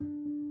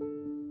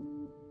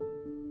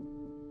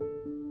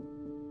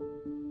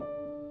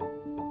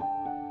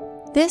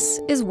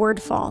This is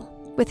Wordfall,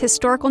 with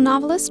historical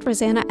novelist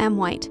Rosanna M.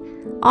 White,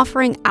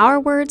 offering our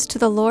words to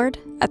the Lord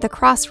at the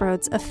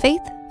crossroads of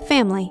faith,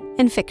 family,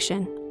 and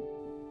fiction.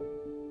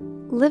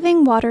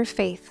 Living water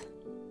faith.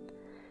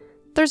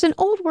 There's an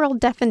old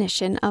world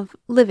definition of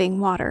living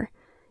water.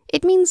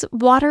 It means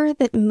water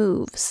that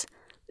moves.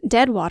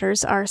 Dead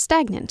waters are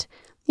stagnant.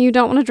 You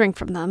don't want to drink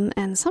from them,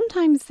 and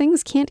sometimes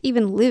things can't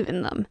even live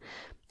in them.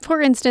 For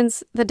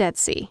instance, the Dead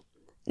Sea.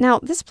 Now,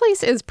 this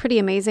place is pretty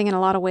amazing in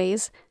a lot of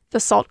ways. The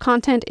salt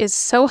content is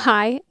so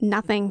high,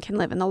 nothing can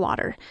live in the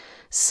water.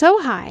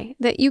 So high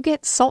that you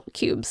get salt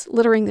cubes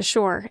littering the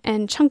shore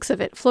and chunks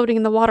of it floating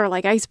in the water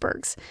like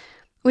icebergs.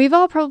 We've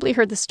all probably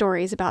heard the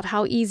stories about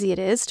how easy it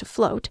is to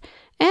float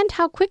and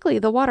how quickly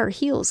the water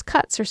heals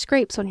cuts or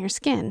scrapes on your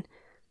skin.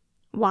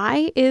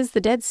 Why is the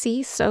Dead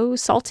Sea so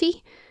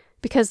salty?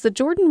 Because the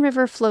Jordan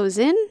River flows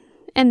in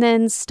and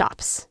then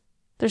stops.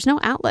 There's no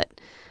outlet.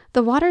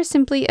 The water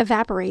simply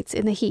evaporates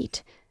in the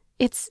heat.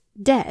 It's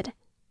dead.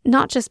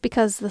 Not just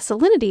because the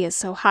salinity is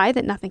so high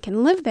that nothing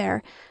can live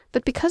there,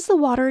 but because the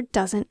water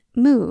doesn't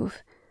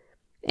move.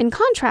 In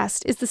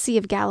contrast is the Sea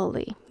of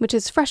Galilee, which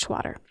is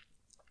freshwater.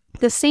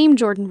 The same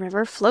Jordan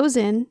River flows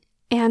in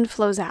and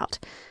flows out.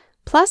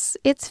 Plus,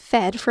 it's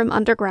fed from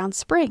underground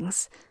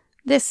springs.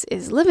 This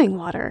is living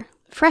water,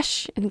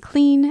 fresh and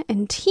clean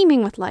and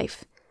teeming with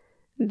life.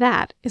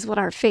 That is what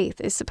our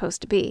faith is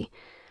supposed to be.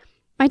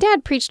 My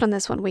dad preached on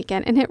this one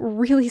weekend, and it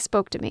really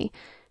spoke to me.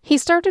 He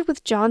started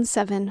with John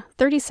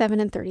 7:37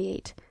 and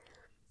 38.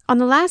 On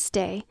the last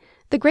day,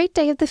 the great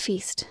day of the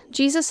feast,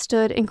 Jesus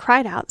stood and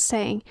cried out,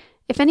 saying,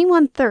 "If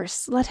anyone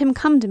thirsts, let him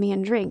come to me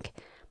and drink.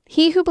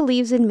 He who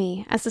believes in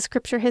me, as the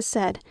scripture has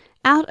said,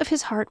 out of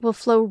his heart will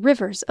flow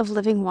rivers of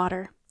living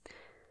water."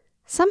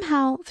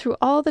 Somehow, through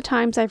all the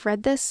times I've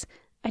read this,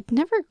 I'd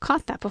never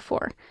caught that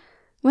before.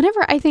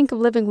 Whenever I think of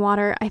living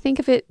water, I think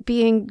of it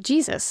being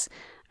Jesus.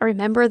 I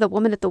remember the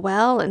woman at the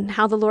well and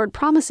how the Lord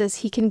promises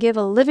he can give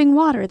a living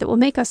water that will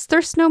make us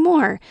thirst no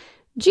more.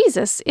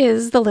 Jesus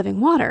is the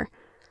living water.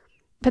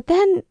 But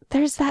then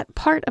there's that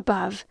part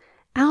above.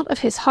 Out of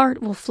his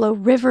heart will flow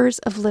rivers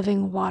of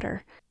living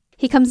water.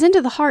 He comes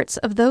into the hearts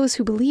of those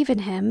who believe in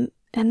him,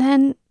 and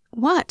then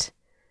what?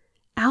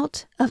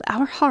 Out of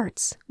our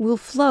hearts will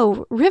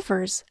flow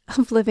rivers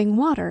of living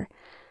water.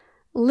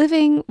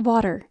 Living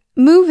water,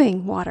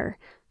 moving water,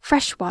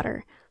 fresh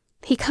water.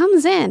 He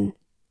comes in.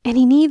 And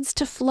he needs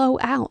to flow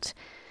out.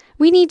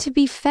 We need to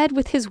be fed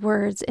with his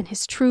words and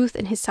his truth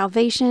and his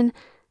salvation,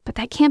 but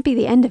that can't be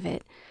the end of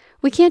it.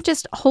 We can't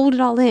just hold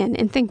it all in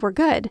and think we're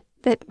good,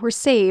 that we're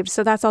saved,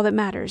 so that's all that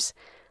matters.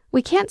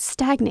 We can't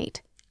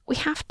stagnate. We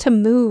have to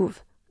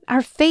move.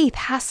 Our faith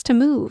has to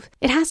move.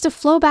 It has to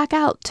flow back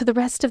out to the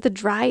rest of the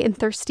dry and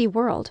thirsty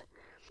world.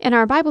 In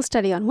our Bible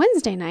study on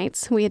Wednesday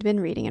nights, we had been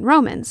reading in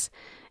Romans.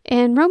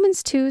 In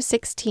Romans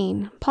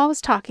 2:16, Paul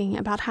was talking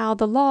about how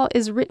the law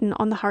is written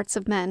on the hearts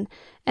of men,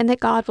 and that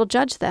God will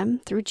judge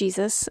them through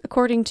Jesus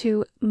according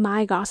to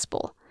my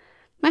gospel.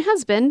 My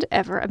husband,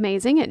 ever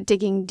amazing at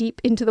digging deep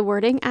into the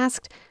wording,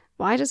 asked,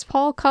 why does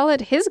Paul call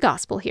it his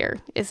gospel here?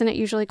 Isn't it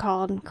usually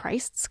called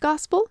Christ's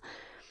gospel?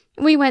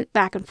 We went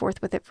back and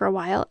forth with it for a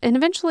while, and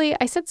eventually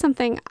I said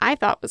something I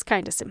thought was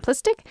kind of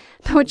simplistic,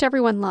 but which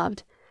everyone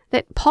loved,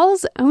 that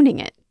Paul's owning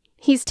it.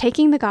 He's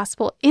taking the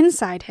gospel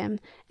inside him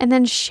and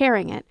then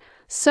sharing it,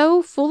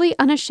 so fully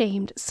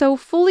unashamed, so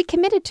fully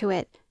committed to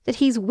it, that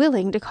he's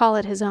willing to call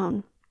it his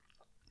own.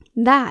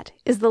 That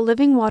is the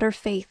living water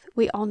faith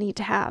we all need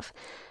to have,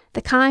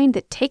 the kind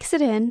that takes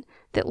it in,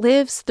 that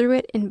lives through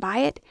it and by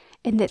it,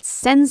 and that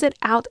sends it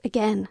out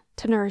again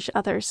to nourish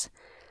others.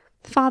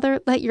 Father,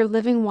 let your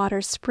living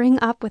water spring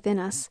up within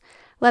us.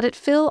 Let it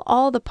fill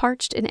all the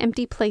parched and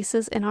empty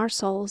places in our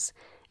souls,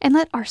 and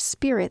let our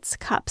spirits'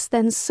 cups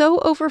then so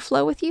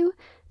overflow with you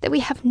that we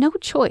have no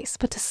choice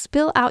but to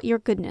spill out your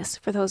goodness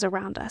for those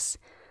around us.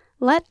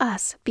 Let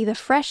us be the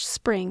fresh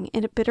spring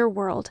in a bitter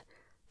world,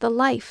 the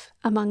life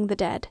among the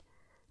dead.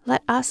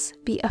 Let us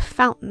be a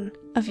fountain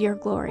of your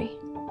glory.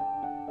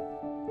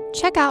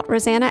 Check out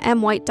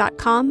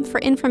RosannaMWhite.com for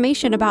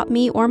information about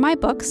me or my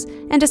books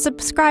and to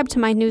subscribe to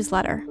my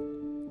newsletter.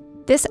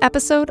 This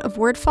episode of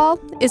Wordfall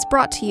is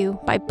brought to you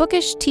by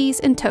Bookish Tees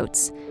and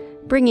Totes,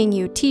 bringing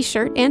you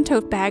t-shirt and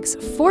tote bags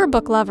for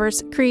book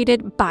lovers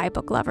created by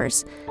book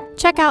lovers.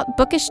 Check out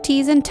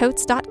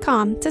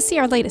bookishteesandtotes.com to see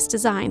our latest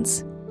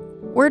designs.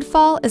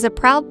 Wordfall is a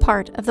proud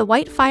part of the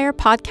Whitefire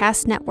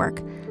Podcast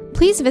Network.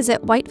 Please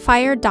visit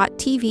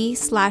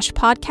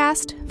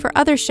whitefire.tv/podcast for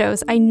other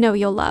shows I know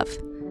you'll love.